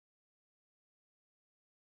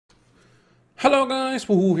Hello guys,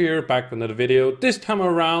 Wahoo here, back with another video. This time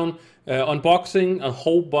around, unboxing a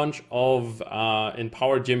whole bunch of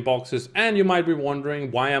Empowered Gym boxes, and you might be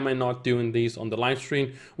wondering, why am I not doing these on the live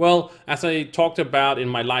stream? Well, as I talked about in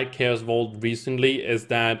my Light Chaos Vault recently, is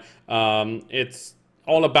that it's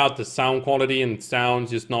all about the sound quality, and sound's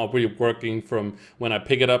just not really working from when I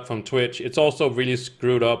pick it up from Twitch. It's also really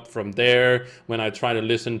screwed up from there when I try to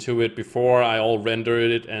listen to it before I all render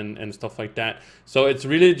it and stuff like that. So it's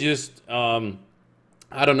really just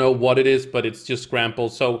I don't know what it is, but it's just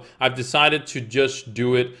scrambled. So I've decided to just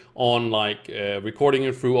do it on like recording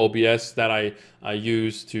it through OBS that I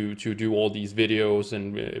use to do all these videos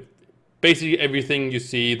and basically everything you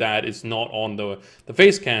see that is not on the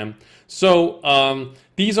face cam. So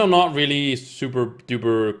these are not really super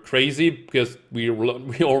duper crazy because we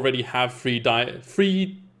already have three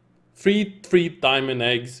diamond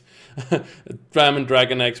eggs, diamond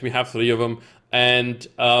dragon eggs. We have 3 of them, and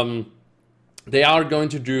they are going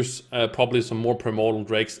to do probably some more primordial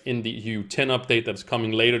drakes in the U10 update that's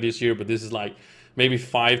coming later this year, but this is like maybe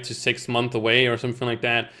 5 to 6 months away or something like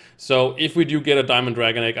that. So if we do get a diamond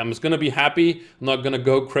dragon egg, I'm just gonna be happy. I'm not gonna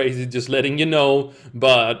go crazy, just letting you know.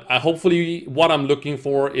 But hopefully what I'm looking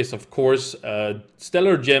for is, of course,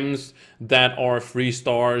 stellar gems that are 3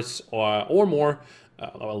 stars or more.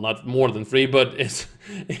 Well, not more than 3, but it's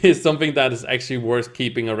something that is actually worth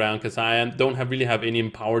keeping around, because I don't really have any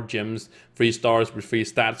empowered gems 3 stars with 3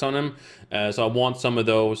 stats on them. So I want some of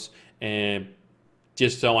those, and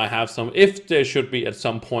just so I have some, if there should be at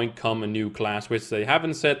some point come a new class, which they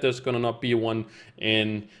haven't said there's gonna not be one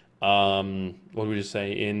in what would you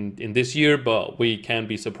say, in this year, but we can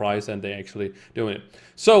be surprised and they actually doing it.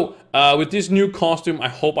 So with this new costume, I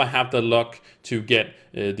hope I have the luck to get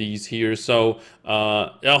these here. So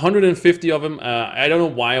 150 of them. I don't know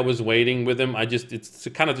why I was waiting with them. It's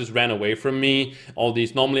kind of just ran away from me. All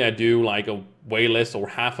these, normally I do like a way less or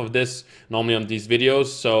half of this normally on these videos,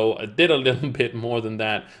 so I did a little bit more than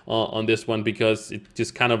that on this one because it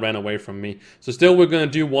just kind of ran away from me. So still, we're gonna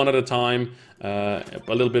do one at a time, a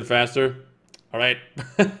little bit faster. All right.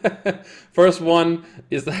 First one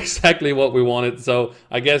is exactly what we wanted, so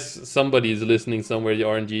I guess somebody is listening somewhere, the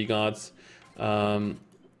RNG gods.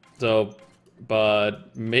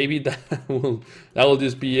 But maybe that will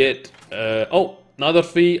just be it. Oh, another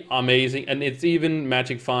 3, amazing, and it's even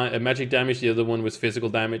magic damage. The other one was physical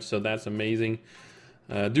damage, so that's amazing.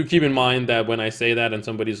 Do keep in mind that when I say that and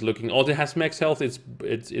somebody's looking, oh, it has max health, it's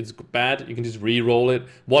bad. You can just re-roll it.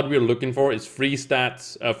 What we're looking for is 3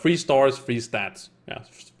 stats, 3 stars, 3 stats. Yeah,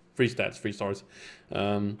 3 stats, 3 stars.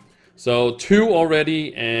 So 2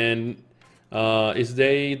 already, and is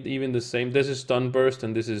they even the same? This is stun burst,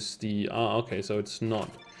 and this is the okay, so it's not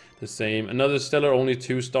the same. Another stellar, only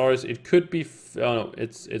 2 stars. It could be oh no,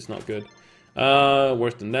 it's not good.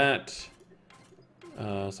 Worse than that.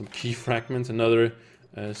 Some key fragments, another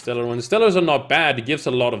stellar one. The stellars are not bad. It gives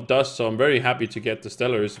a lot of dust, so I'm very happy to get the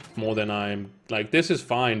stellars more than I'm like. This is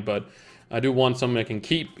fine, but I do want something I can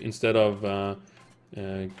keep instead of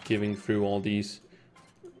giving through all these.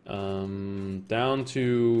 Down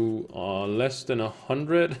to less than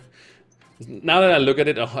 100. Now that I look at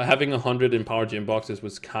it, having 100 Empowered Gym boxes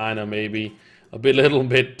was kind of maybe a little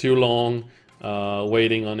bit too long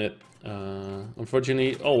waiting on it.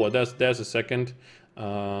 Unfortunately, oh well, there's a second,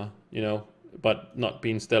 you know, but not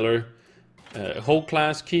being stellar. Whole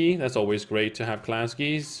class key, that's always great to have class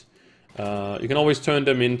keys. You can always turn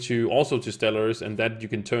them into also to stellars, and that you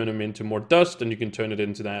can turn them into more dust, and you can turn it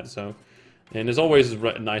into that. So, and it's always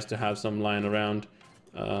nice to have some lying around,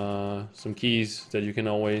 some keys that you can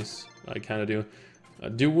always kind of do.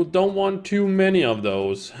 Don't want too many of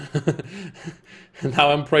those.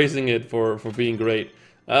 Now I'm praising it for being great.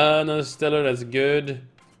 Another stellar, that's good.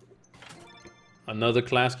 Another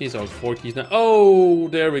class key, so 4 keys now. Oh,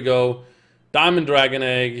 there we go. Diamond dragon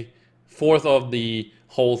egg, 4th of the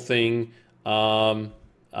whole thing.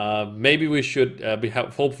 Maybe we should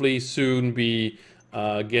hopefully soon be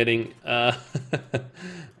getting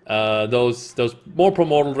those more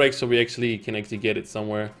primordial drakes, so we can actually get it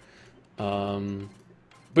somewhere.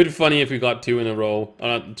 Pretty funny if we got 2 in a row.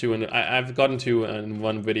 Not 2 in. I've gotten 2 in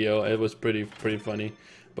one video. It was pretty funny.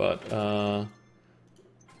 But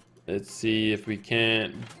let's see if we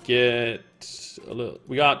can't get a little.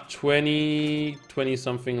 We got 20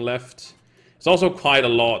 something left. It's also quite a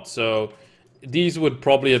lot. So these would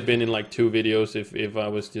probably have been in like 2 videos if I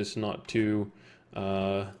was just not too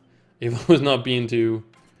if I was not being too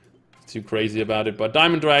crazy about it. But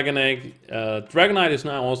diamond dragon egg, dragonite is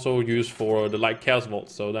now also used for the Light Chaos Vault,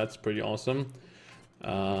 so that's pretty awesome.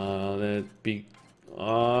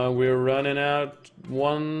 We're running out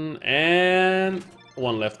 1, and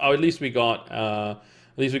one left. Oh, at least we got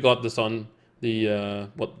the sun, the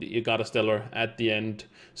Igata Stellar at the end.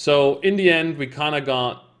 So in the end, we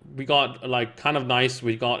got like kind of nice.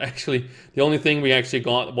 We got actually the only thing we actually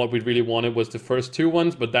got what we really wanted was the first two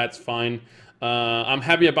ones, but that's fine. I'm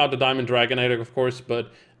happy about the Diamond Dragonator, of course,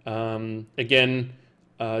 but again,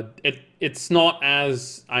 it's not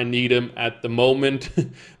as I need him at the moment,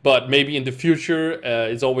 but maybe in the future,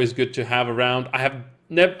 it's always good to have around. I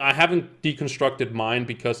haven't deconstructed mine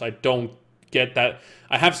because I don't get that.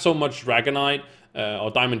 I have so much Dragonite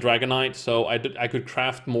or Diamond Dragonite, so I could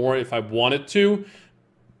craft more if I wanted to.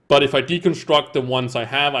 But if I deconstruct the ones I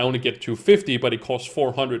have, I only get 250, but it costs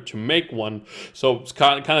 400 to make one. So it's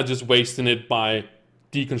kind of just wasting it by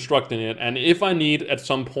deconstructing it. And if I at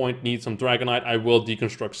some point need some Dragonite, I will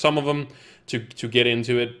deconstruct some of them to get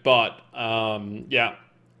into it. But yeah,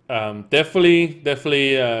 definitely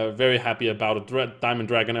very happy about a Diamond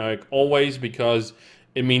Dragonite always, because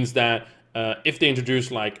it means that if they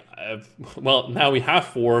introduce like, well, now we have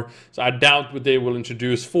 4, so I doubt they will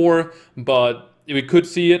introduce 4, but we could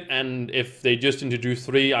see it. And if they just introduce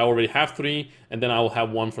 3, I already have 3, and then I will have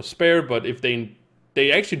 1 for spare. But if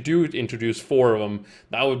they actually do introduce 4 of them,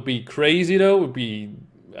 that would be crazy though. It would be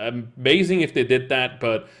amazing if they did that.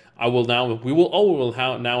 But we will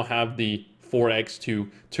now have the 4X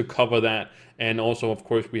to cover that. And also, of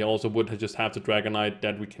course, we also would just have the Dragonite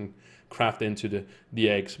that we can craft into the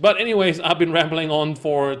eggs. But anyways, I've been rambling on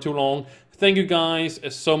for too long. Thank you guys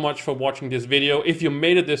so much for watching this video. If you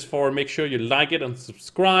made it this far, make sure you like it and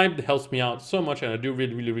subscribe. It helps me out so much, and I do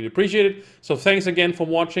really appreciate it. So thanks again for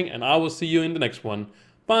watching, and I will see you in the next one.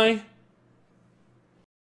 Bye.